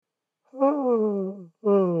I'm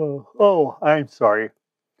sorry.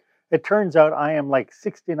 It turns out I am like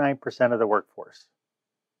 69% of the workforce.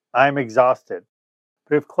 I'm exhausted.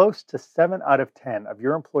 But if close to 7 out of 10 of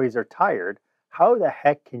your employees are tired, how the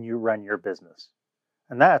heck can you run your business?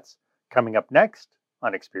 And that's coming up next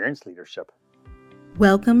on Experience Leadership.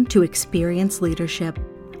 Welcome to Experience Leadership,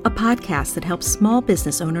 a podcast that helps small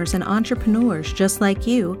business owners and entrepreneurs just like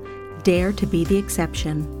you dare to be the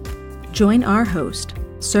exception. Join our host,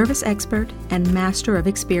 service expert and master of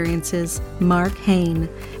experiences, Mark Hain,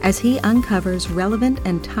 as he uncovers relevant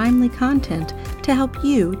and timely content to help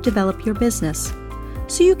you develop your business,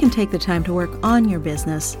 so you can take the time to work on your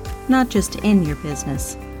business, not just in your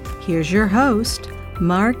business. Here's your host,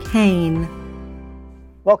 Mark Hain.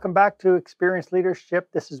 Welcome back to Experience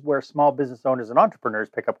Leadership. This is where small business owners and entrepreneurs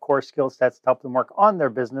pick up core skill sets to help them work on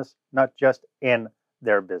their business, not just in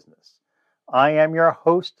their business. I am your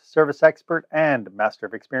host, service expert, and master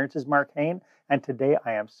of experiences, Mark Hain, and today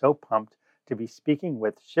I am so pumped to be speaking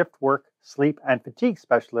with shift work, sleep, and fatigue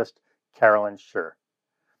specialist, Carolyn Schur.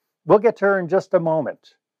 We'll get to her in just a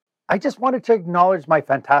moment. I just wanted to acknowledge my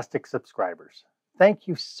fantastic subscribers. Thank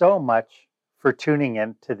you so much for tuning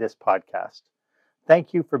in to this podcast.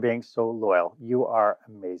 Thank you for being so loyal. You are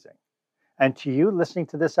amazing. And to you listening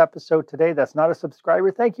to this episode today that's not a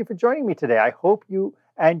subscriber, thank you for joining me today. I hope you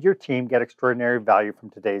and your team get extraordinary value from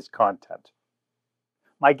today's content.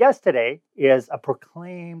 My guest today is a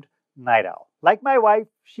proclaimed night owl. Like my wife,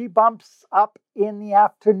 she bumps up in the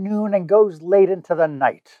afternoon and goes late into the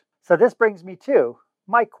night. So this brings me to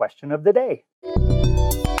my question of the day.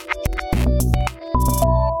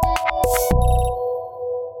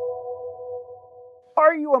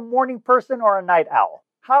 Are you a morning person or a night owl?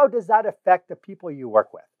 How does that affect the people you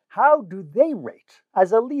work with? How do they rate?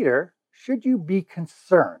 As a leader, should you be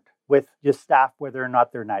concerned with your staff whether or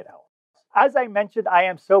not they're night owls? As I mentioned, I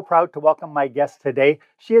am so proud to welcome my guest today.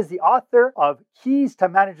 She is the author of Keys to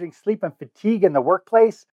Managing Sleep and Fatigue in the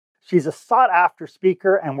Workplace. She's a sought-after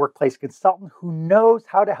speaker and workplace consultant who knows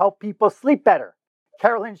how to help people sleep better.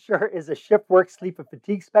 Carolyn Schur is a shift work, sleep, and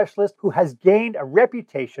fatigue specialist who has gained a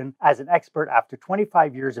reputation as an expert after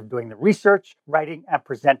 25 years of doing the research, writing, and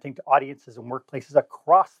presenting to audiences and workplaces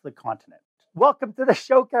across the continent. Welcome to the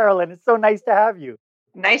show, Carolyn. It's so nice to have you.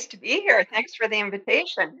 Nice to be here. Thanks for the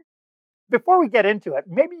invitation. Before we get into it,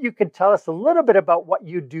 maybe you could tell us a little bit about what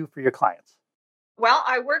you do for your clients. Well,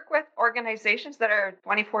 I work with organizations that are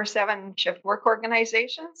 24/7 shift work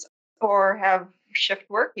organizations or have shift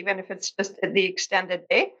work, even if it's just the extended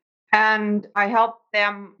day. And I help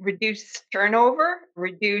them reduce turnover,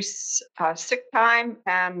 reduce sick time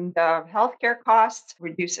and healthcare costs,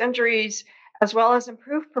 reduce injuries, as well as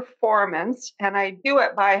improve performance. And I do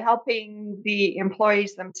it by helping the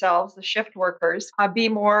employees themselves, the shift workers, be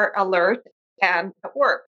more alert and at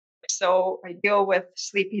work. So I deal with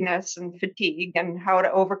sleepiness and fatigue and how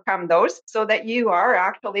to overcome those so that you are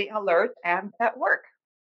actually alert and at work.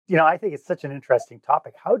 You know, I think it's such an interesting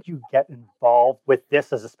topic. How do you get involved with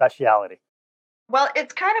this as a specialty? Well,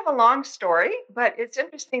 it's kind of a long story, but it's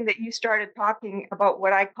interesting that you started talking about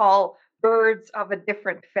what I call birds of a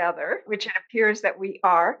different feather, which it appears that we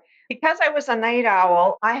are. Because I was a night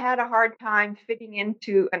owl, I had a hard time fitting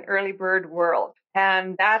into an early bird world.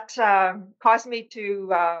 And that caused me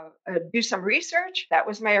to do some research. That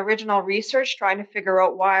was my original research, trying to figure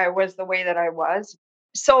out why I was the way that I was.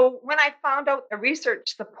 So when I found out the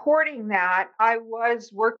research supporting that, I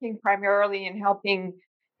was working primarily in helping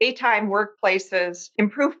daytime workplaces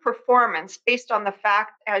improve performance based on the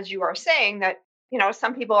fact, as you are saying, that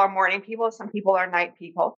some people are morning people, some people are night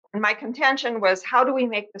people. And my contention was, how do we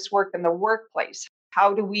make this work in the workplace?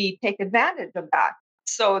 How do we take advantage of that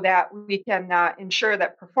so that we can ensure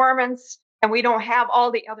that performance and we don't have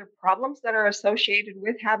all the other problems that are associated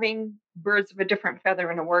with having birds of a different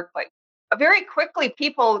feather in a workplace? Very quickly,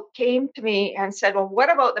 people came to me and said, well, what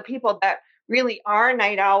about the people that really are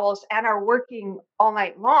night owls and are working all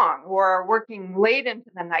night long or are working late into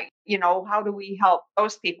the night? How do we help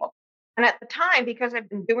those people? And at the time, because I've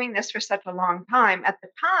been doing this for such a long time, at the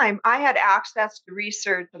time, I had access to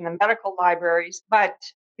research in the medical libraries, but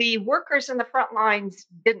the workers in the front lines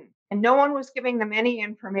didn't. And no one was giving them any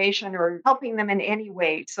information or helping them in any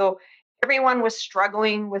way. So everyone was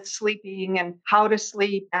struggling with sleeping and how to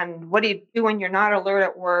sleep and what do you do when you're not alert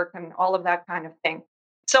at work and all of that kind of thing.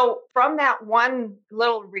 So from that one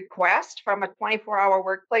little request from a 24-hour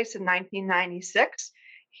workplace in 1996,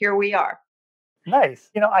 here we are. Nice.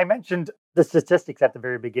 I mentioned the statistics at the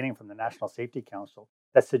very beginning from the National Safety Council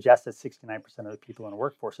that suggests that 69% of the people in the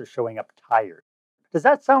workforce are showing up tired. Does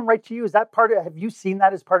that sound right to you? Is that have you seen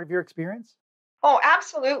that as part of your experience? Oh,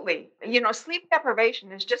 absolutely. Sleep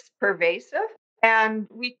deprivation is just pervasive, and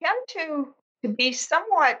we tend to be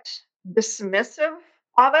somewhat dismissive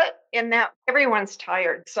of it in that everyone's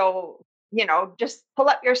tired. So, just pull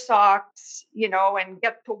up your socks, and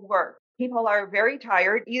get to work. People are very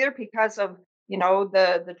tired, either because of,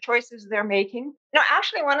 the choices they're making.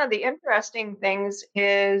 Actually, one of the interesting things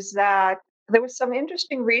is that there was some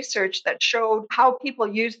interesting research that showed how people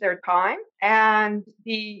use their time. And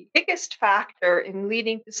the biggest factor in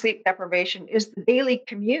leading to sleep deprivation is the daily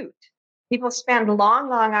commute. People spend long,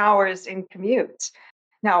 long hours in commutes.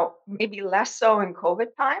 Now, maybe less so in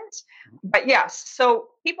COVID times, but yes. So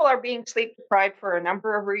people are being sleep deprived for a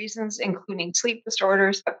number of reasons, including sleep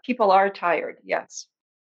disorders, but people are tired. Yes.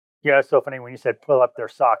 Yeah, it's so funny when you said pull up their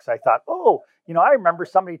socks. I thought, oh, I remember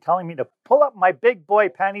somebody telling me to pull up my big boy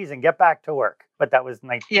panties and get back to work. But that was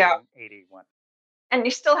Yeah. 1981. And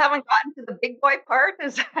you still haven't gotten to the big boy part?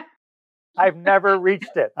 Is I've never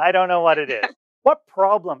reached it. I don't know what it is. What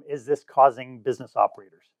problem is this causing business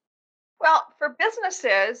operators? Well, for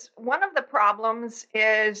businesses, one of the problems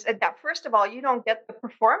is that, first of all, you don't get the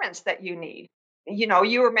performance that you need.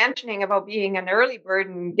 You were mentioning about being an early bird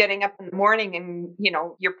and getting up in the morning and,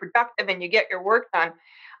 you're productive and you get your work done.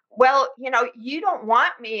 Well, you don't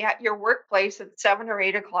want me at your workplace at 7 or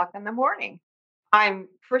 8 o'clock in the morning. I'm,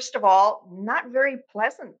 first of all, not very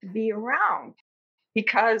pleasant to be around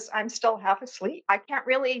because I'm still half asleep. I can't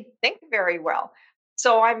really think very well.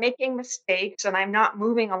 So I'm making mistakes and I'm not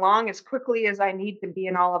moving along as quickly as I need to be,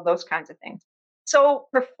 and all of those kinds of things. So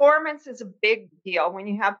performance is a big deal when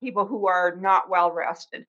you have people who are not well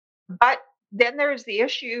rested. But then there's the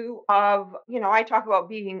issue of, I talk about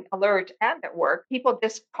being alert and at work. People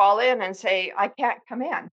just call in and say, I can't come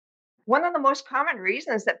in. One of the most common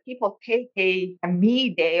reasons that people take a me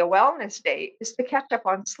day, a wellness day, is to catch up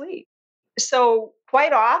on sleep. So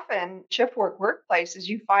quite often, shift work workplaces,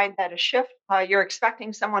 you find that a shift, you're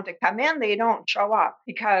expecting someone to come in, they don't show up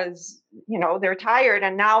because, they're tired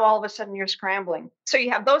and now all of a sudden you're scrambling. So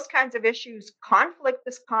you have those kinds of issues. Conflict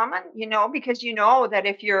is common, because you know that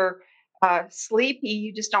if you're sleepy,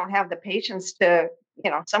 you just don't have the patience to,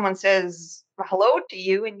 someone says hello to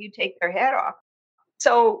you and you take their head off.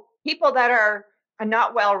 So people that are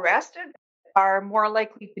not well rested are more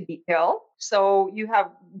likely to be ill. So you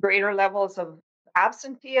have greater levels of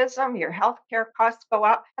absenteeism, your healthcare costs go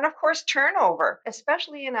up, and of course turnover,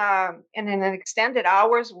 especially in an extended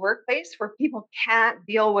hours workplace where people can't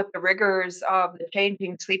deal with the rigors of the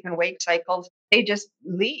changing sleep and wake cycles. They just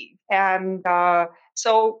leave, and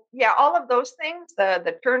so yeah, all of those things,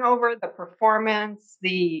 the turnover, the performance,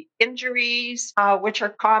 the injuries, which are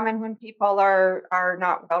common when people are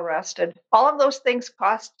not well rested, all of those things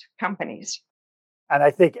cost companies. And I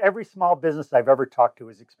think every small business I've ever talked to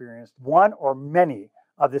has experienced one or many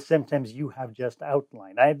of the symptoms you have just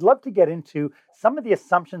outlined. I'd love to get into some of the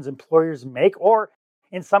assumptions employers make, or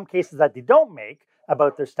in some cases that they don't make,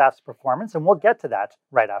 about their staff's performance, and we'll get to that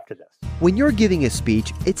right after this. When you're giving a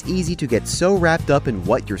speech, it's easy to get so wrapped up in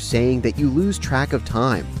what you're saying that you lose track of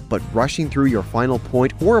time. But rushing through your final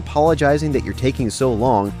point or apologizing that you're taking so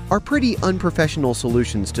long are pretty unprofessional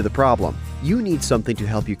solutions to the problem. You need something to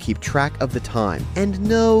help you keep track of the time. And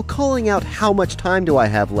no, calling out how much time do I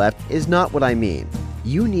have left is not what I mean.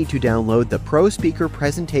 You need to download the ProSpeaker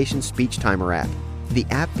Presentation Speech Timer app. The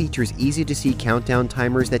app features easy-to-see countdown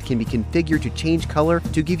timers that can be configured to change color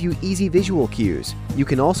to give you easy visual cues. You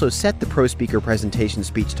can also set the ProSpeaker Presentation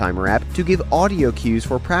Speech Timer app to give audio cues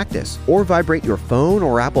for practice, or vibrate your phone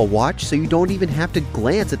or Apple Watch so you don't even have to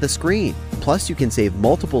glance at the screen. Plus, you can save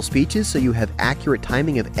multiple speeches so you have accurate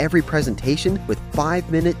timing of every presentation with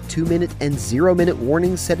 5-minute, 2-minute, and 0-minute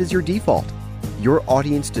warnings set as your default. Your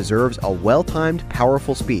audience deserves a well-timed,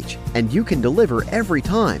 powerful speech, and you can deliver every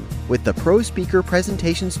time with the ProSpeaker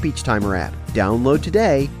Presentation Speech Timer app. Download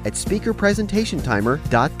today at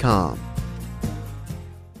speakerpresentationtimer.com.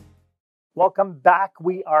 Welcome back.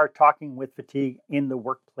 We are talking with fatigue in the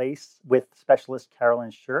workplace with specialist Carolyn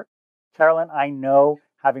Scher. Carolyn, I know,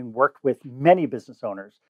 having worked with many business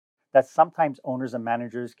owners, that sometimes owners and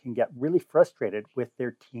managers can get really frustrated with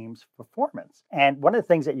their team's performance. And one of the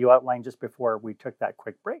things that you outlined just before we took that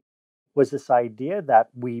quick break was this idea that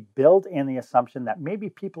we build in the assumption that maybe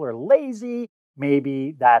people are lazy,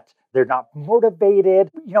 maybe that they're not motivated.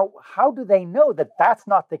 How do they know that that's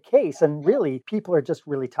not the case? And really, people are just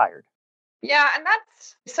really tired. Yeah, and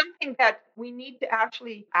that's something that we need to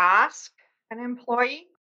actually ask an employee.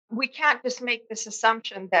 We can't just make this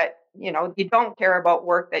assumption that, you don't care about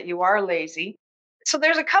work, that you are lazy. So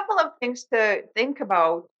there's a couple of things to think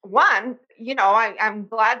about. One, I'm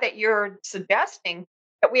glad that you're suggesting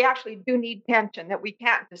that we actually do need tension, that we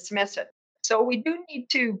can't dismiss it. So we do need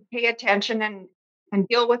to pay attention and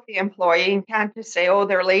deal with the employee and can't just say, oh,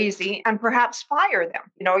 they're lazy and perhaps fire them.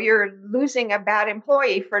 You're losing a bad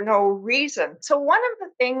employee for no reason. So one of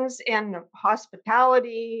the things in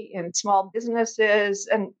hospitality, in small businesses,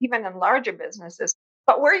 and even in larger businesses,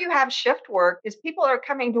 but where you have shift work is people are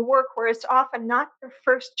coming to work where it's often not their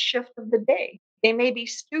first shift of the day. They may be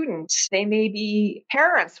students. They may be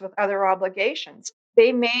parents with other obligations.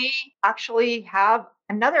 They may actually have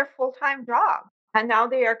another full-time job. And now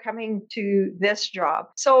they are coming to this job.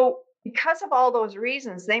 So because of all those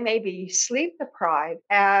reasons, they may be sleep deprived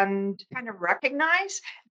and kind of recognize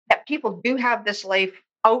that people do have this life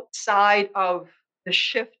outside of the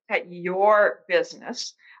shift at your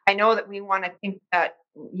business. I know that we want to think that,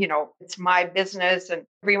 it's my business and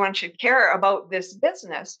everyone should care about this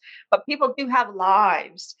business, but people do have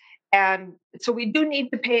lives. And so we do need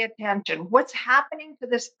to pay attention. What's happening to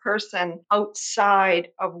this person outside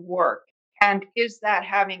of work? And is that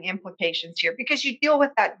having implications here? Because you deal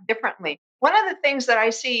with that differently. One of the things that I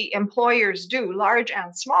see employers do, large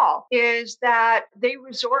and small, is that they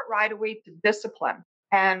resort right away to discipline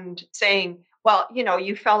and saying, well,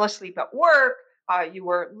 you fell asleep at work, you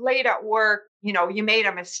were late at work, you made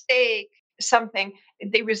a mistake, something.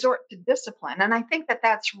 They resort to discipline. And I think that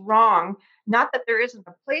that's wrong. Not that there isn't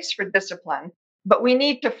a place for discipline, but we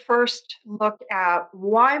need to first look at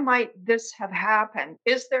why might this have happened?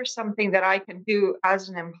 Is there something that I can do as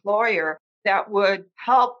an employer that would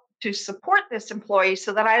help to support this employee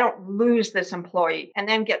so that I don't lose this employee and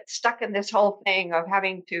then get stuck in this whole thing of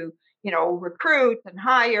having to, recruit and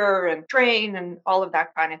hire and train and all of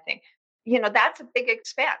that kind of thing. That's a big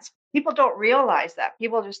expense. People don't realize that.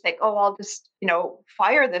 People just think, oh, I'll just,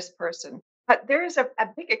 fire this person. But there's a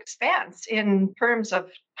big expense in terms of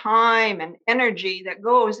time and energy that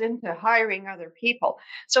goes into hiring other people.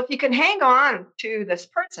 So if you can hang on to this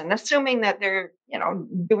person, assuming that they're,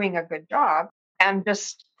 doing a good job, and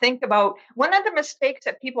just think about one of the mistakes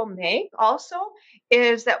that people make also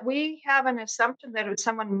is that we have an assumption that if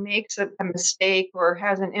someone makes a mistake or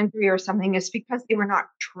has an injury or something, it's because they were not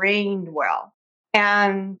trained well.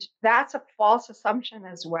 And that's a false assumption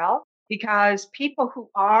as well, because people who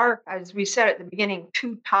are, as we said at the beginning,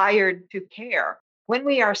 too tired to care, when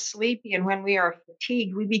we are sleepy and when we are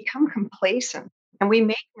fatigued, we become complacent and we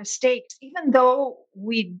make mistakes, even though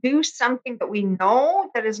we do something that we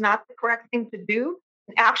know that is not the correct thing to do.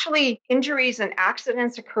 Actually, injuries and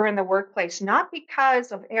accidents occur in the workplace, not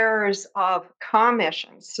because of errors of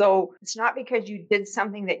commission. So it's not because you did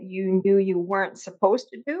something that you knew you weren't supposed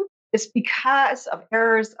to do. It's because of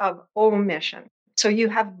errors of omission. So you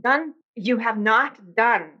have not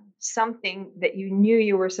done something that you knew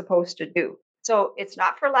you were supposed to do. So it's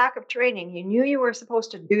not for lack of training. You knew you were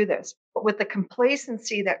supposed to do this, but with the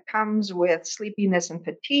complacency that comes with sleepiness and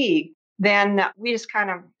fatigue, then we just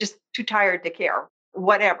kind of just too tired to care,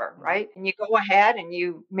 whatever, right? And you go ahead and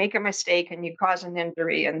you make a mistake and you cause an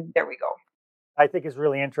injury, and there we go. I think it's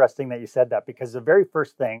really interesting that you said that, because the very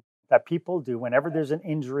first thing that people do whenever there's an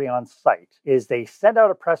injury on site is they send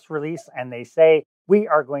out a press release and they say, we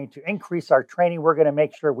are going to increase our training. We're going to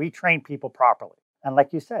make sure we train people properly. And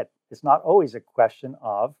like you said, it's not always a question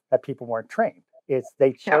of that people weren't trained. It's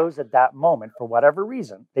they chose at that moment, for whatever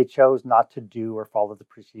reason, they chose not to do or follow the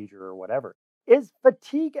procedure or whatever. Is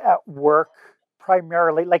fatigue at work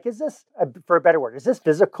primarily, is this, for a better word, is this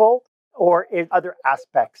physical, or is other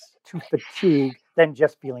aspects to fatigue than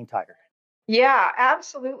just feeling tired? Yeah,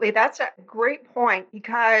 absolutely. That's a great point,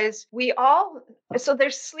 because so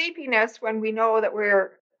there's sleepiness when we know that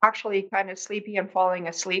we're actually kind of sleepy and falling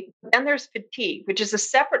asleep. Then there's fatigue, which is a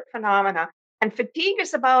separate phenomena. And fatigue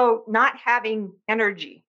is about not having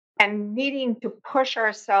energy and needing to push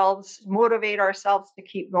ourselves, motivate ourselves to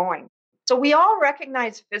keep going. So we all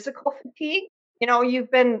recognize physical fatigue. You've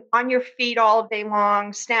been on your feet all day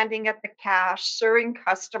long, standing at the cash, serving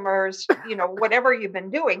customers, whatever you've been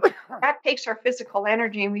doing. That takes our physical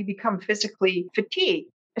energy and we become physically fatigued.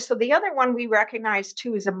 So the other one we recognize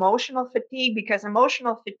too is emotional fatigue, because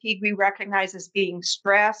emotional fatigue we recognize as being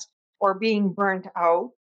stressed or being burnt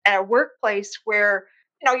out at a workplace where,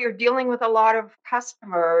 you're dealing with a lot of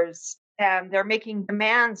customers and they're making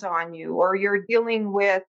demands on you, or you're dealing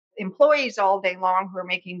with employees all day long who are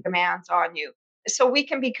making demands on you. So we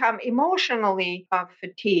can become emotionally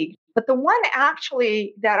fatigued. But the one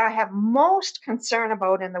actually that I have most concern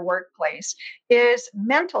about in the workplace is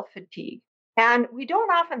mental fatigue. And we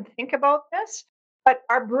don't often think about this, but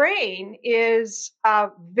our brain is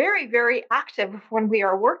very, very active when we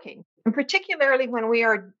are working, and particularly when we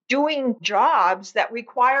are doing jobs that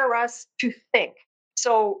require us to think.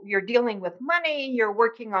 So you're dealing with money, you're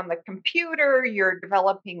working on the computer, you're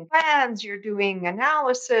developing plans, you're doing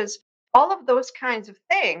analysis, all of those kinds of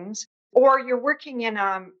things. Or you're working in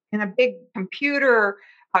a big computer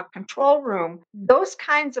control room. Those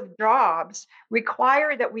kinds of jobs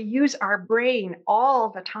require that we use our brain all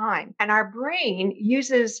the time. And our brain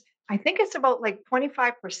uses, I think it's about like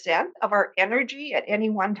 25% of our energy at any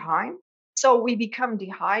one time. So we become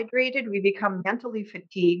dehydrated, we become mentally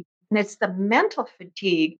fatigued. And it's the mental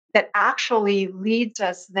fatigue that actually leads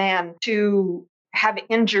us then to have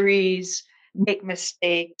injuries, make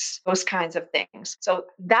mistakes, those kinds of things. So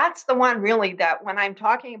that's the one really that when I'm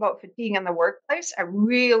talking about fatigue in the workplace, I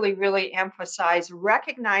really, really emphasize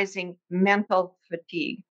recognizing mental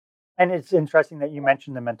fatigue. And it's interesting that you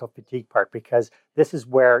mentioned the mental fatigue part, because this is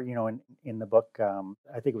where, in the book,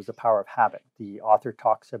 I think it was The Power of Habit, the author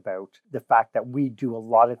talks about the fact that we do a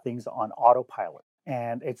lot of things on autopilot.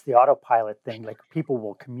 And it's the autopilot thing. Like, people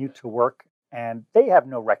will commute to work and they have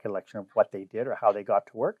no recollection of what they did or how they got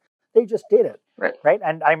to work. They just did it. Right.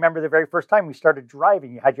 And I remember the very first time we started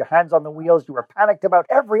driving, you had your hands on the wheels, you were panicked about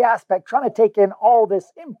every aspect, trying to take in all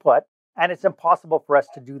this input. And it's impossible for us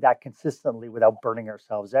to do that consistently without burning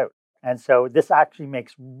ourselves out. And so this actually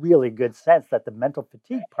makes really good sense that the mental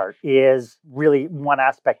fatigue part is really one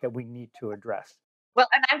aspect that we need to address. Well,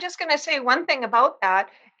 and I'm just going to say one thing about that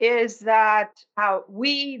is that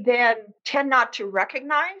we then tend not to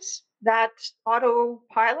recognize that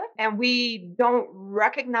autopilot, and we don't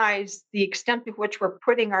recognize the extent to which we're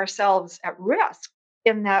putting ourselves at risk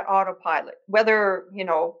in that autopilot, whether,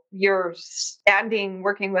 you're standing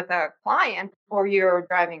working with a client or you're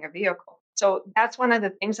driving a vehicle. So that's one of the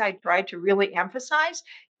things I try to really emphasize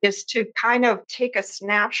is to kind of take a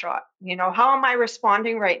snapshot. How am I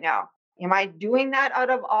responding right now? Am I doing that out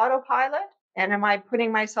of autopilot? And am I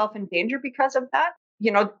putting myself in danger because of that?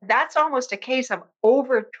 That's almost a case of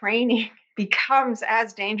overtraining becomes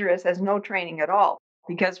as dangerous as no training at all.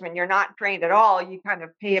 Because when you're not trained at all, you kind of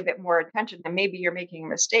pay a bit more attention and maybe you're making a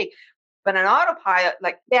mistake. But an autopilot,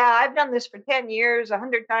 like, yeah, I've done this for 10 years,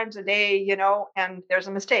 100 times a day, and there's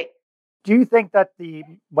a mistake. Do you think that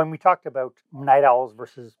when we talked about night owls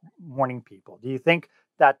versus morning people, do you think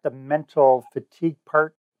that the mental fatigue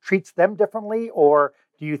part treats them differently? Or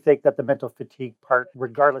do you think that the mental fatigue part,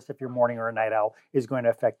 regardless if you're morning or a night owl, is going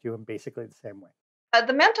to affect you in basically the same way?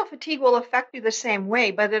 The mental fatigue will affect you the same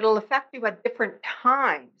way, but it'll affect you at different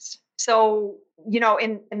times. So,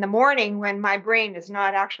 in the morning when my brain is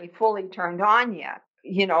not actually fully turned on yet,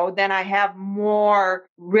 then I have more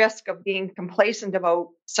risk of being complacent about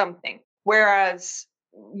something. Whereas,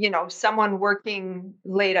 someone working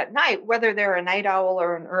late at night, whether they're a night owl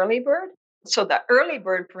or an early bird. So the early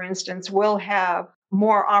bird, for instance, will have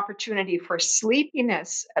more opportunity for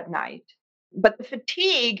sleepiness at night. But the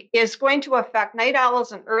fatigue is going to affect night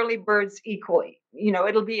owls and early birds equally.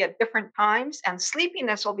 It'll be at different times, and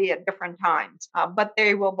sleepiness will be at different times, but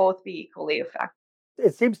they will both be equally affected.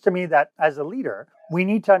 It seems to me that as a leader, we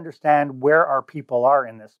need to understand where our people are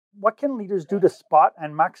in this. What can leaders do to spot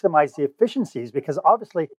and maximize the efficiencies? Because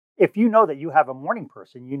obviously, if you know that you have a morning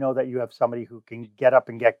person, you know that you have somebody who can get up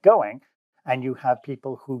and get going, and you have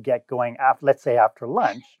people who get going after, let's say, after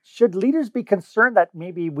lunch. Should leaders be concerned that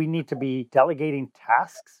maybe we need to be delegating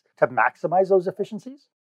tasks to maximize those efficiencies?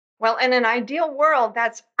 Well, in an ideal world,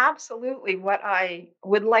 that's absolutely what I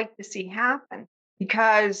would like to see happen,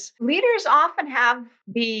 because leaders often have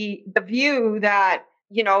the view that,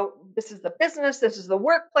 this is the business, this is the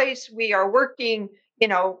workplace, we are working,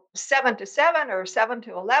 7 to 7 or 7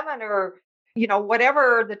 to 11 or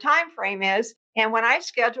whatever the time frame is. And when I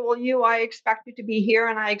schedule you, I expect you to be here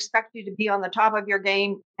and I expect you to be on the top of your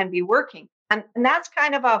game and be working. And that's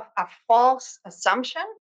kind of a false assumption.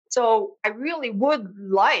 So I really would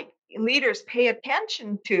like leaders pay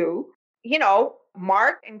attention to,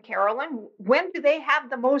 Mark and Carolyn, when do they have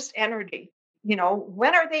the most energy?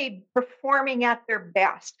 When are they performing at their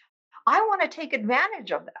best? I want to take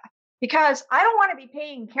advantage of that because I don't want to be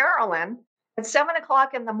paying Carolyn at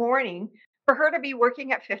 7:00 in the morning for her to be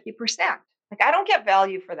working at 50%. Like, I don't get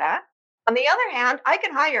value for that. On the other hand, I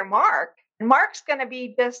can hire Mark, and Mark's going to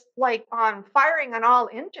be just like firing on all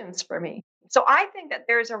engines for me. So I think that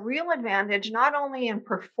there's a real advantage, not only in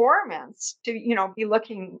performance to, be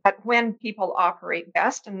looking at when people operate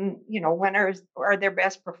best and, when are their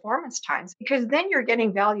best performance times, because then you're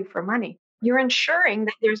getting value for money. You're ensuring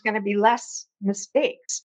that there's going to be less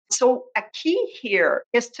mistakes. So a key here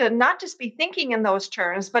is to not just be thinking in those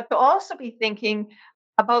terms, but to also be thinking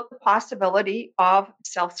about the possibility of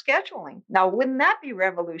self-scheduling. Now, wouldn't that be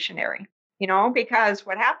revolutionary? Because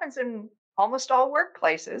what happens in almost all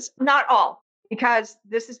workplaces, not all, because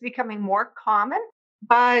this is becoming more common,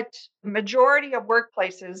 But the majority of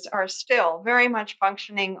workplaces are still very much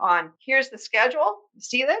functioning on here's the schedule.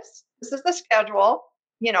 See this? This is the schedule.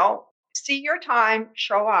 See your time,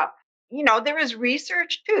 show up. There is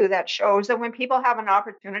research too that shows that when people have an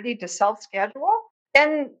opportunity to self schedule,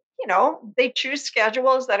 then, they choose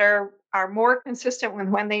schedules that are more consistent with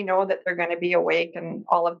when they know that they're going to be awake and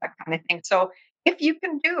all of that kind of thing. So if you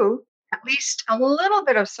can do at least a little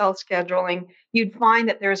bit of self scheduling, you'd find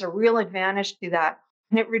that there's a real advantage to that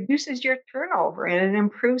and it reduces your turnover and it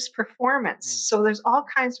improves performance. Mm. So there's all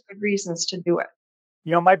kinds of good reasons to do it.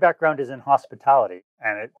 My background is in hospitality,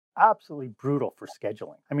 and it's absolutely brutal for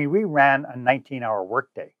scheduling. I mean, we ran a 19-hour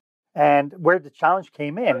workday. And where the challenge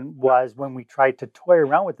came in was when we tried to toy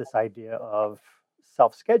around with this idea of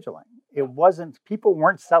self-scheduling. People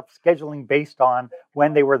weren't self-scheduling based on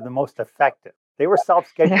when they were the most effective. They were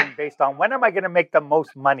self-scheduling based on when am I going to make the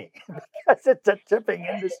most money because it's a tipping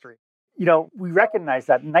industry. We recognize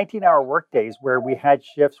that 19-hour workdays where we had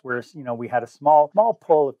shifts where, we had a small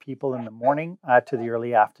pull of people in the morning to the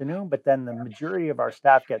early afternoon, but then the majority of our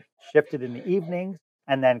staff get shifted in the evenings.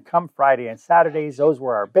 And then come Friday and Saturdays, those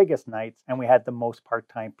were our biggest nights, and we had the most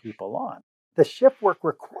part-time people on. The shift work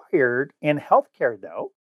required in healthcare,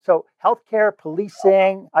 though. So healthcare,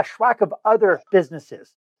 policing, a schwack of other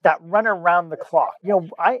businesses that run around the clock.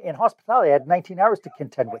 In hospitality, I had 19 hours to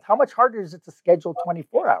contend with. How much harder is it to schedule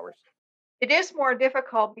 24 hours? It is more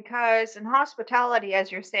difficult because in hospitality,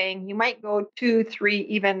 as you're saying, you might go 2, 3,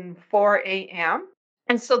 even 4 a.m.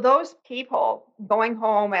 And so those people going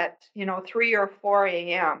home at, 3 or 4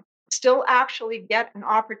 a.m. still actually get an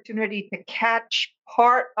opportunity to catch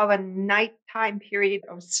part of a nighttime period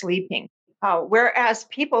of sleeping. Whereas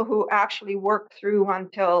people who actually work through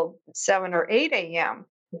until 7 or 8 a.m.,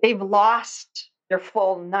 they've lost their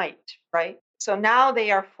full night, right? So now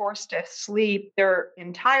they are forced to sleep their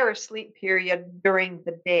entire sleep period during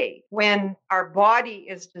the day when our body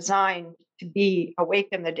is designed to be awake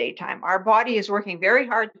in the daytime. Our body is working very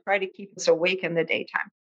hard to try to keep us awake in the daytime.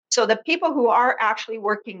 So the people who are actually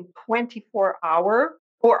working 24-hour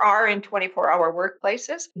or are in 24-hour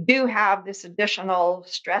workplaces do have this additional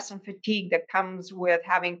stress and fatigue that comes with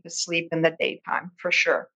having to sleep in the daytime, for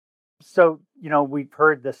sure. So, we've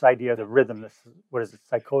heard this idea of the rhythm. What is it?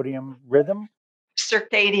 Circadian rhythm?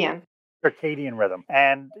 Circadian rhythm.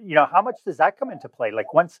 And, how much does that come into play?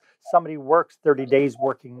 Like once somebody works 30 days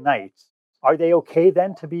working nights, are they okay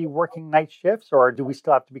then to be working night shifts? Or do we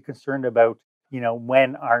still have to be concerned about,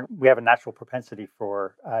 when we have a natural propensity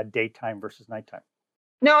for daytime versus nighttime?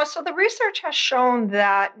 No, so the research has shown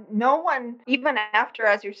that no one, even after,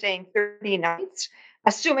 as you're saying, 30 nights,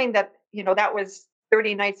 assuming that, that was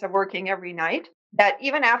 30 nights of working every night, that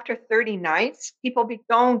even after 30 nights, people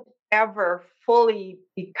don't ever fully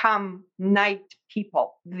become night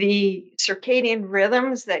people. The circadian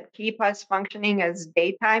rhythms that keep us functioning as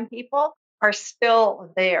daytime people are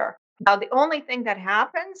still there. Now, the only thing that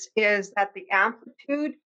happens is that the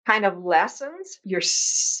amplitude kind of lessens. You're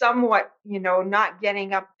somewhat, not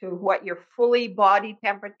getting up to what your fully body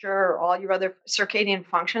temperature or all your other circadian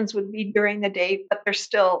functions would be during the day, but they're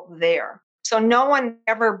still there. So no one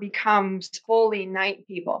ever becomes fully night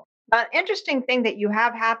people. An interesting thing that you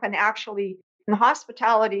have happen actually in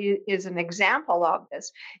hospitality is an example of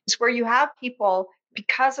this. It's where you have people,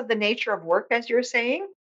 because of the nature of work, as you're saying,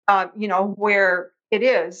 where it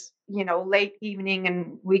is, late evening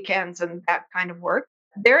and weekends and that kind of work.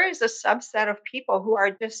 There is a subset of people who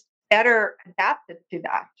are just better adapted to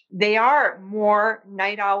that. They are more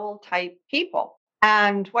night owl type people.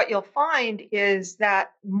 And what you'll find is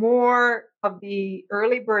that more of the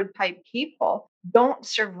early bird type people don't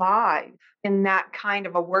survive in that kind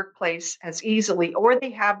of a workplace as easily, or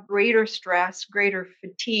they have greater stress, greater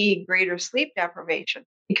fatigue, greater sleep deprivation,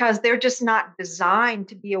 because they're just not designed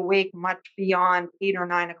to be awake much beyond 8 or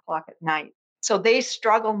 9 o'clock at night. So they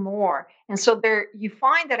struggle more. And so you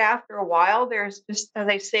find that after a while, there's just, as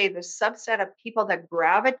I say, this subset of people that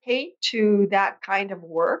gravitate to that kind of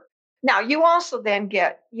work. Now, you also then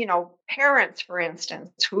get, parents, for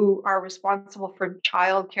instance, who are responsible for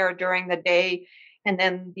childcare during the day, and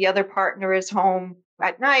then the other partner is home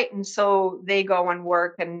at night. And so they go and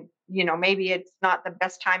work, and, maybe it's not the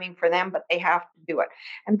best timing for them, but they have to do it.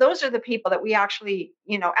 And those are the people that we actually,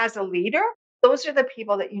 as a leader, those are the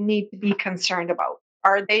people that you need to be concerned about.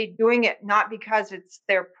 Are they doing it not because it's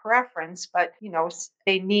their preference, but,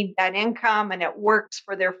 they need that income and it works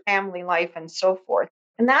for their family life and so forth.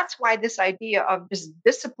 And that's why this idea of just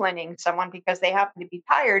disciplining someone because they happen to be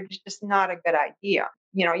tired is just not a good idea.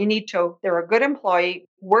 You need to, they're a good employee,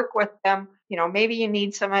 work with them. Maybe you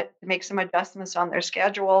need to make some adjustments on their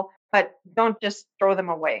schedule, but don't just throw them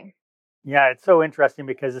away. Yeah, it's so interesting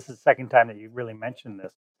because this is the second time that you really mentioned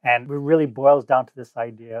this. And it really boils down to this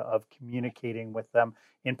idea of communicating with them.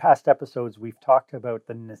 In past episodes, we've talked about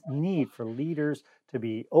the need for leaders to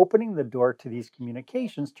be opening the door to these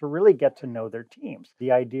communications to really get to know their teams.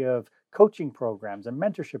 The idea of coaching programs and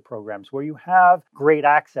mentorship programs where you have great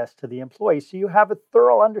access to the employees so you have a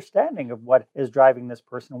thorough understanding of what is driving this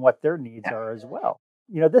person and what their needs are as well.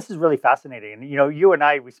 This is really fascinating. And, you and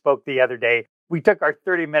I, we spoke the other day. We took our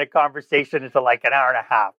 30-minute conversation into like an hour and a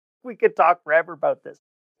half. We could talk forever about this.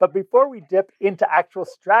 But before we dip into actual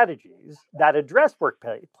strategies that address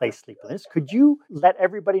workplace sleepiness, could you let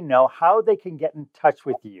everybody know how they can get in touch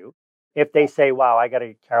with you if they say, wow, I got to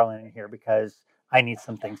get Carolyn in here because I need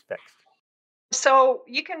some things fixed? So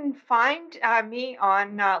you can find me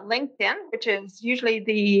on LinkedIn, which is usually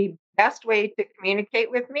the best way to communicate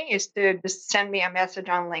with me is to just send me a message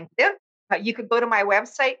on LinkedIn. You could go to my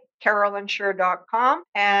website, carolynsure.com,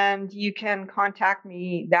 and you can contact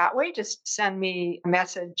me that way. Just send me a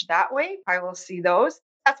message that way. I will see those.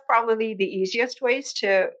 That's probably the easiest ways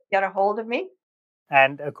to get a hold of me.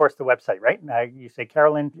 And of course, the website, right? You say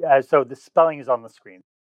Carolyn, so the spelling is on the screen.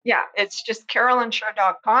 Yeah, it's just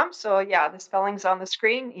carolynsure.com. So yeah, the spelling's on the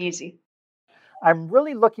screen, easy. I'm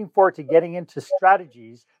really looking forward to getting into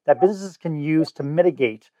strategies that businesses can use to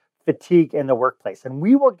mitigate fatigue in the workplace. And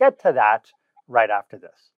we will get to that right after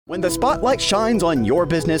this. When the spotlight shines on your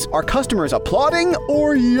business, are customers applauding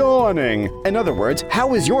or yawning? In other words,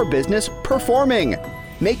 how is your business performing?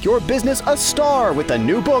 Make your business a star with the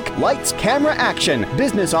new book, Lights, Camera, Action,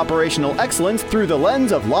 Business Operational Excellence Through the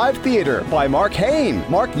Lens of Live Theater by Mark Hain.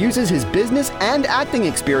 Mark uses his business and acting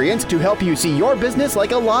experience to help you see your business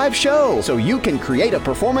like a live show so you can create a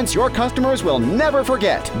performance your customers will never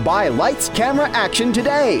forget. Buy Lights, Camera, Action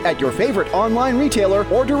today at your favorite online retailer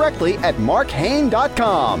or directly at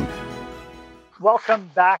markhain.com.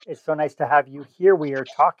 Welcome back. It's so nice to have you here. We are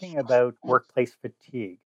talking about workplace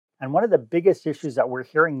fatigue. And one of the biggest issues that we're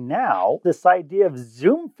hearing now, this idea of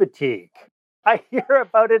Zoom fatigue. I hear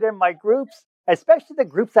about it in my groups, especially the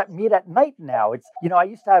groups that meet at night now. It's, I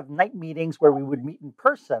used to have night meetings where we would meet in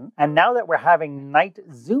person. And now that we're having night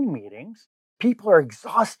Zoom meetings, people are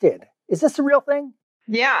exhausted. Is this a real thing?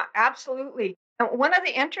 Yeah, absolutely. And one of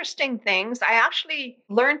the interesting things, I actually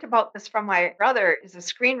learned about this from my brother, is a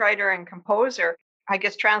screenwriter and composer. I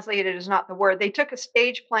guess translated is not the word. They took a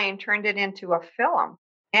stage play and turned it into a film.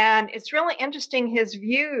 And it's really interesting his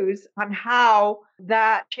views on how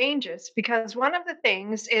that changes, because one of the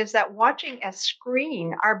things is that watching a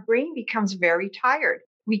screen, our brain becomes very tired.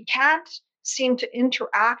 We can't seem to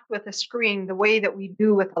interact with a screen the way that we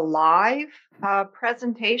do with a live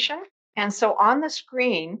presentation. And so on the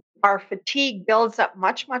screen, our fatigue builds up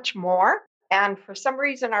much, much more. And for some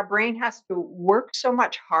reason, our brain has to work so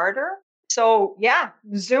much harder. So yeah,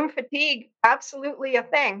 Zoom fatigue, absolutely a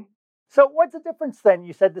thing. So what's the difference then?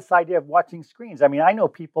 You said this idea of watching screens. I mean, I know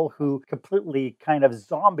people who completely kind of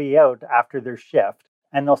zombie out after their shift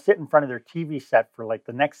and they'll sit in front of their TV set for like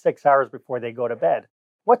the next 6 hours before they go to bed.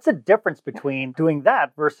 What's the difference between doing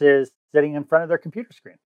that versus sitting in front of their computer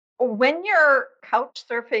screen? When you're couch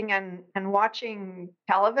surfing and watching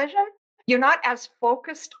television, you're not as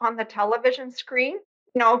focused on the television screen,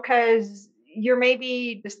 because you're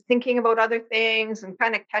maybe just thinking about other things and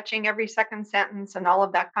kind of catching every second sentence and all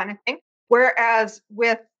of that kind of thing. Whereas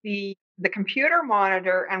with the computer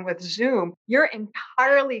monitor and with Zoom, you're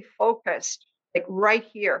entirely focused like right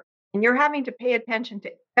here. And you're having to pay attention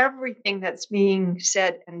to everything that's being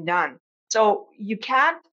said and done. So you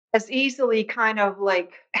can't as easily kind of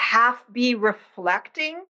like half be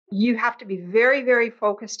reflecting. You have to be very, very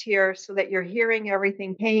focused here so that you're hearing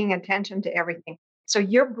everything, paying attention to everything. So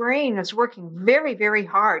your brain is working very, very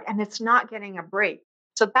hard and it's not getting a break.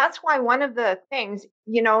 So that's why one of the things,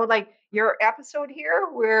 like your episode here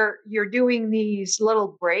where you're doing these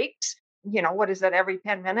little breaks, what is that, every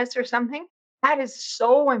 10 minutes or something? That is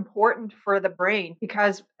so important for the brain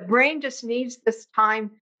because the brain just needs this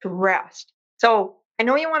time to rest. So I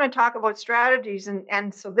know you want to talk about strategies.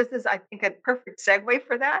 And so this is, I think, a perfect segue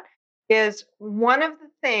for that. Is one of the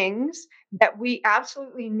things that we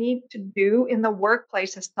absolutely need to do in the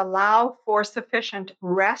workplace is to allow for sufficient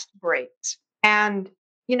rest breaks. And,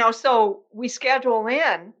 so we schedule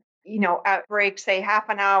in, at breaks, say half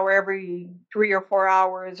an hour every 3 or 4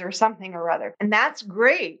 hours or something or other. And that's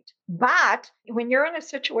great. But when you're in a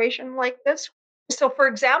situation like this, so for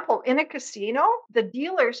example, in a casino, the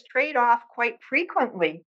dealers trade off quite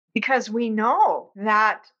frequently because we know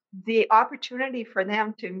that the opportunity for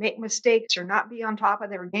them to make mistakes or not be on top of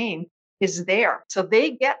their game is there. So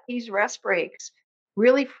they get these rest breaks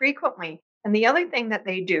really frequently. And the other thing that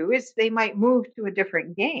they do is they might move to a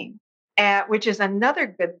different game. which is another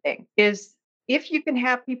good thing, is if you can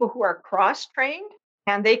have people who are cross-trained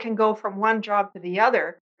and they can go from one job to the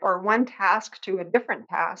other or one task to a different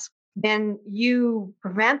task, then you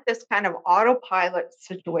prevent this kind of autopilot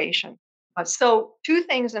situation. So, two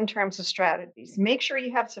things in terms of strategies: make sure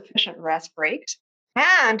you have sufficient rest breaks,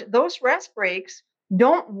 and those rest breaks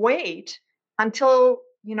don't wait until,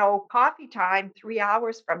 coffee time 3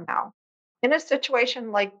 hours from now. In a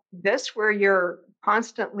situation like this, where you're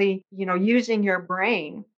constantly, using your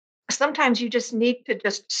brain, sometimes you just need to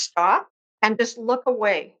just stop and just look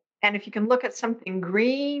away. And if you can look at something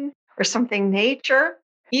green or something nature,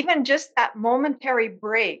 even just that momentary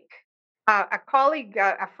break. A colleague,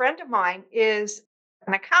 a friend of mine, is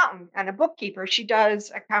an accountant and a bookkeeper. She does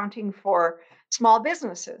accounting for small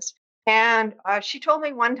businesses. And she told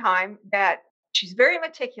me one time that she's very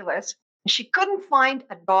meticulous and she couldn't find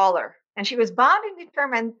a dollar. And she was bound and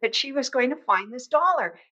determined that she was going to find this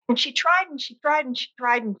dollar. And she tried and she tried and she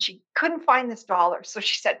tried and she couldn't find this dollar. So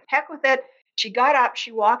she said, heck with it. She got up,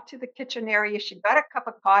 she walked to the kitchen area, she got a cup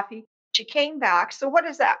of coffee, she came back. So what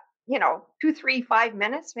is that? 2, 3, 5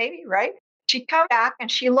 minutes, maybe, right? She comes back and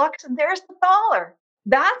she looks and there's the dollar.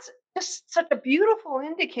 That's just such a beautiful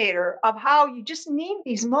indicator of how you just need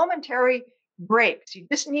these momentary breaks. You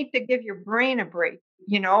just need to give your brain a break.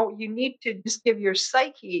 You need to just give your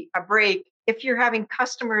psyche a break if you're having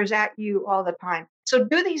customers at you all the time. So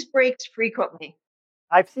do these breaks frequently.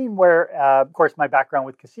 I've seen where, of course, my background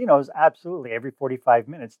with casinos, absolutely every 45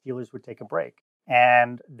 minutes, dealers would take a break.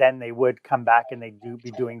 And then they would come back and they'd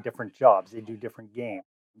be doing different jobs. They do different games.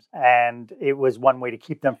 And it was one way to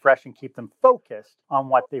keep them fresh and keep them focused on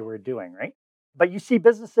what they were doing, right? But you see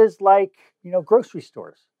businesses like, grocery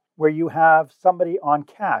stores, where you have somebody on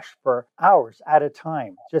cash for hours at a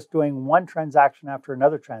time, just doing one transaction after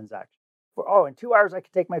another transaction. In 2 hours, I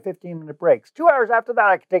could take my 15-minute breaks. 2 hours after that,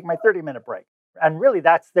 I could take my 30-minute break. And really,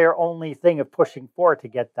 that's their only thing of pushing for to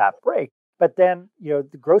get that break. But then, the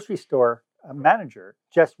grocery store manager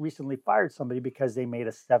just recently fired somebody because they made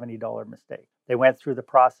a $70 mistake. They went through the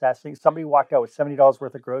processing. Somebody walked out with $70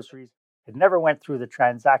 worth of groceries. It never went through the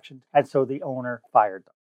transaction. And so the owner fired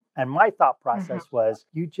them. And my thought process was,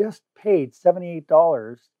 you just paid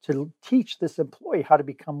 $78 to teach this employee how to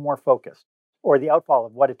become more focused, or the outfall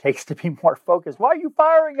of what it takes to be more focused. Why are you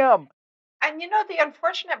firing them? And the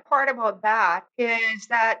unfortunate part about that is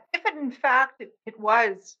that if it, in fact, it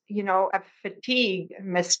was, a fatigue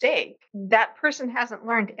mistake, that person hasn't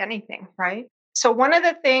learned anything, right? So one of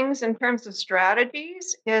the things in terms of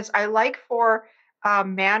strategies is I like for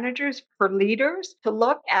managers, for leaders, to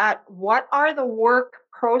look at what are the work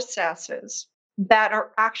processes that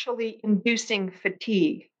are actually inducing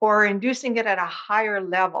fatigue or inducing it at a higher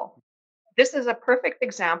level. This is a perfect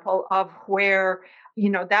example of where,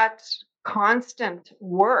 that's constant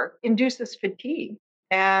work induces fatigue.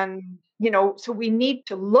 And, so we need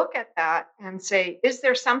to look at that and say, is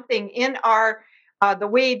there something in our, the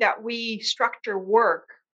way that we structure work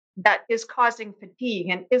that is causing fatigue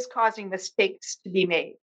and is causing mistakes to be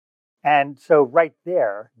made? And so right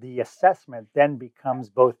there, the assessment then becomes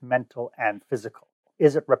both mental and physical.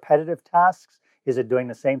 Is it repetitive tasks? Is it doing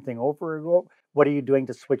the same thing over and over? What are you doing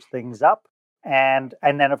to switch things up? And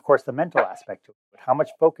then, of course, the mental aspect to it. How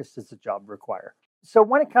much focus does the job require? So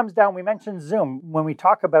when it comes down, we mentioned Zoom. When we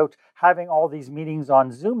talk about having all these meetings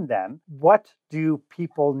on Zoom, then what do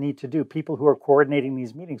people need to do? People who are coordinating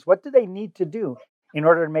these meetings, what do they need to do in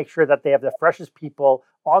order to make sure that they have the freshest people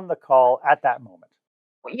on the call at that moment?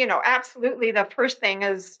 Absolutely. The first thing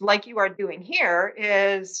is, like you are doing here,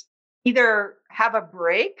 is either have a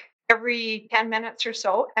break every 10 minutes or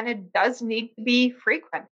so, and it does need to be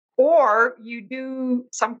frequent. Or you do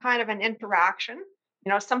some kind of an interaction,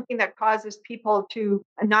 something that causes people to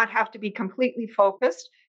not have to be completely focused,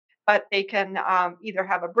 but they can either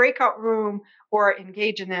have a breakout room or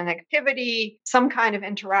engage in an activity, some kind of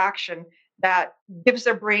interaction that gives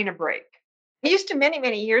their brain a break. I used to, many,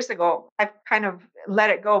 many years ago, I've kind of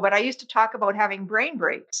let it go, but I used to talk about having brain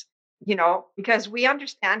breaks, because we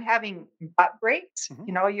understand having butt breaks.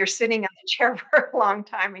 You're sitting in the chair for a long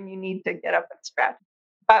time and you need to get up and stretch.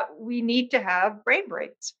 But we need to have brain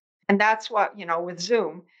breaks. And that's what, with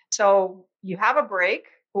Zoom. So you have a break,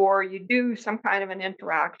 or you do some kind of an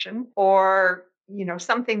interaction, or,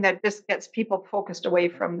 something that just gets people focused away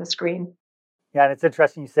from the screen. Yeah, and it's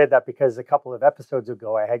interesting you said that, because a couple of episodes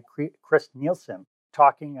ago, I had Chris Nielsen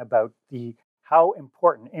talking about how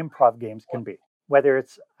important improv games can be, whether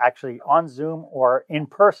it's actually on Zoom or in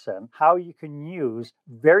person, how you can use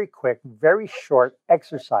very quick, very short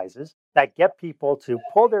exercises that get people to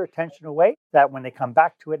pull their attention away, that when they come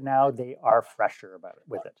back to it now, they are fresher about it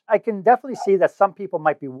with it. I can definitely see that some people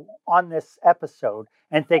might be on this episode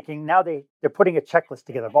and thinking now they're putting a checklist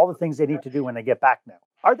together of all the things they need to do when they get back now.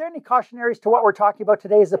 Are there any cautionaries to what we're talking about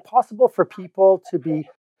today? Is it possible for people to be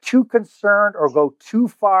too concerned or go too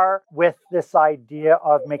far with this idea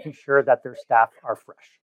of making sure that their staff are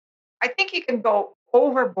fresh? I think you can go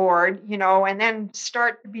overboard, and then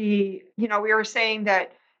start to be, we were saying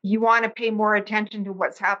that you want to pay more attention to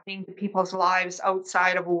what's happening to people's lives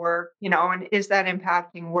outside of work, and is that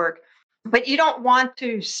impacting work? But you don't want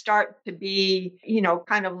to start to be,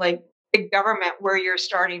 kind of like big government where you're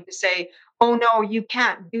starting to say, oh, no, you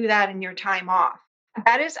can't do that in your time off.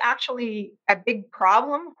 That is actually a big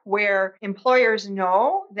problem where employers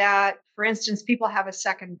know that, for instance, people have a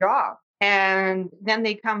second job. And then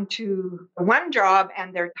they come to one job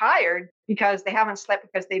and they're tired because they haven't slept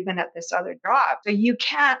because they've been at this other job. So you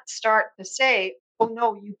can't start to say, oh,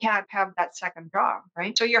 no, you can't have that second job,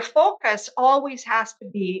 right? So your focus always has to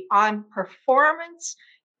be on performance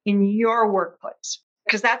in your workplace,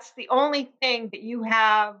 because that's the only thing that you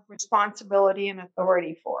have responsibility and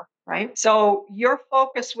authority for, right? So your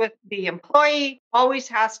focus with the employee always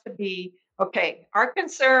has to be, okay, our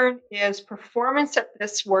concern is performance at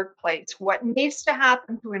this workplace. What needs to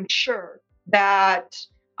happen to ensure that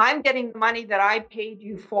I'm getting the money that I paid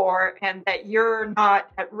you for and that you're not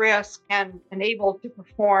at risk and able to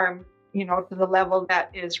perform, to the level that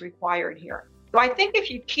is required here. So I think if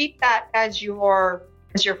you keep that as your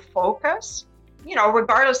focus,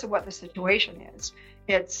 regardless of what the situation is,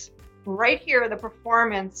 it's right here, the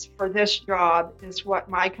performance for this job is what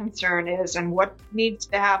my concern is and what needs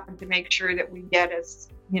to happen to make sure that we get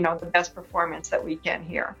the best performance that we can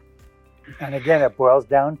here. And again, it boils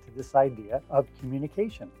down to this idea of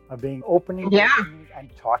communication, of being open and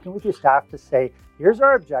talking with your staff to say, here's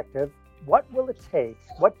our objective. What will it take?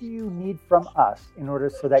 What do you need from us in order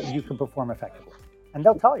so that you can perform effectively? And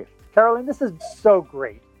they'll tell you. Carolyn, this is so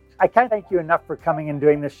great. I can't thank you enough for coming and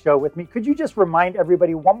doing this show with me. Could you just remind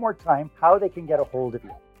everybody one more time how they can get a hold of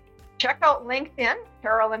you? Check out LinkedIn,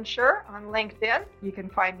 Carolyn Scher on LinkedIn. You can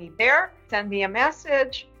find me there. Send me a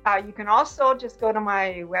message. You can also just go to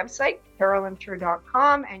my website,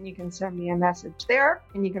 carolynscher.com, and you can send me a message there.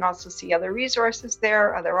 And you can also see other resources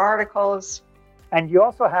there, other articles. And you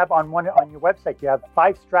also have on your website, you have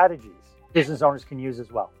 5 strategies business owners can use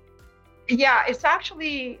as well. Yeah, it's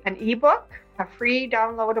actually an ebook, a free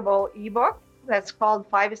downloadable ebook that's called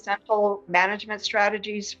 5 Essential Management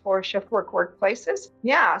Strategies for Shift Work Workplaces.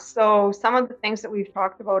 Yeah, so some of the things that we've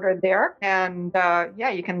talked about are there. And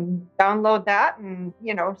you can download that and,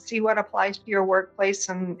 see what applies to your workplace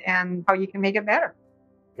and how you can make it better.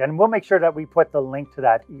 And we'll make sure that we put the link to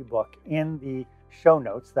that ebook in the show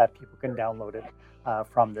notes that people can download it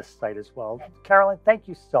from this site as well. Carolyn, thank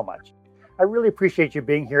you so much. I really appreciate you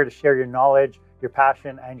being here to share your knowledge, your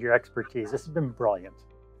passion, and your expertise. This has been brilliant.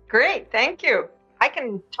 Great. Thank you. I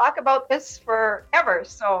can talk about this forever,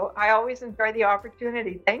 so I always enjoy the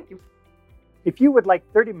opportunity. Thank you. If you would like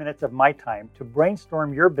 30 minutes of my time to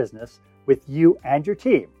brainstorm your business with you and your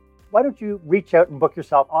team, why don't you reach out and book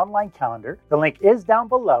yourself online calendar? The link is down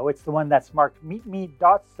below. It's the one that's marked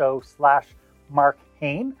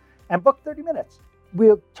meetme.so/markhane and book 30 minutes.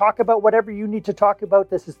 We'll talk about whatever you need to talk about.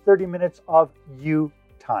 This is 30 minutes of you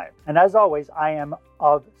time. And as always, I am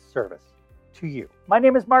of service to you. My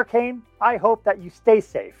name is Mark Hain. I hope that you stay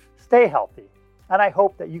safe, stay healthy, and I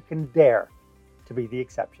hope that you can dare to be the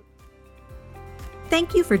exception.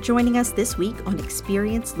 Thank you for joining us this week on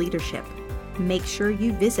Experience Leadership. Make sure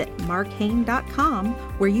you visit markhane.com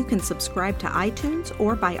where you can subscribe to iTunes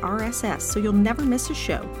or by RSS so you'll never miss a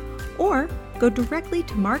show. Or go directly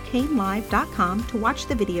to markhanelive.com to watch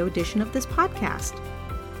the video edition of this podcast.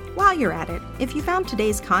 While you're at it, if you found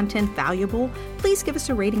today's content valuable, please give us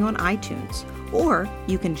a rating on iTunes, or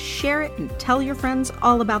you can share it and tell your friends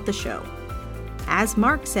all about the show. As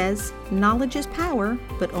Mark says, knowledge is power,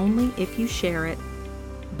 but only if you share it.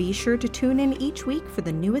 Be sure to tune in each week for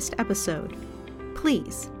the newest episode.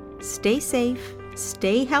 Please, stay safe,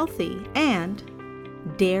 stay healthy, and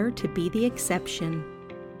dare to be the exception.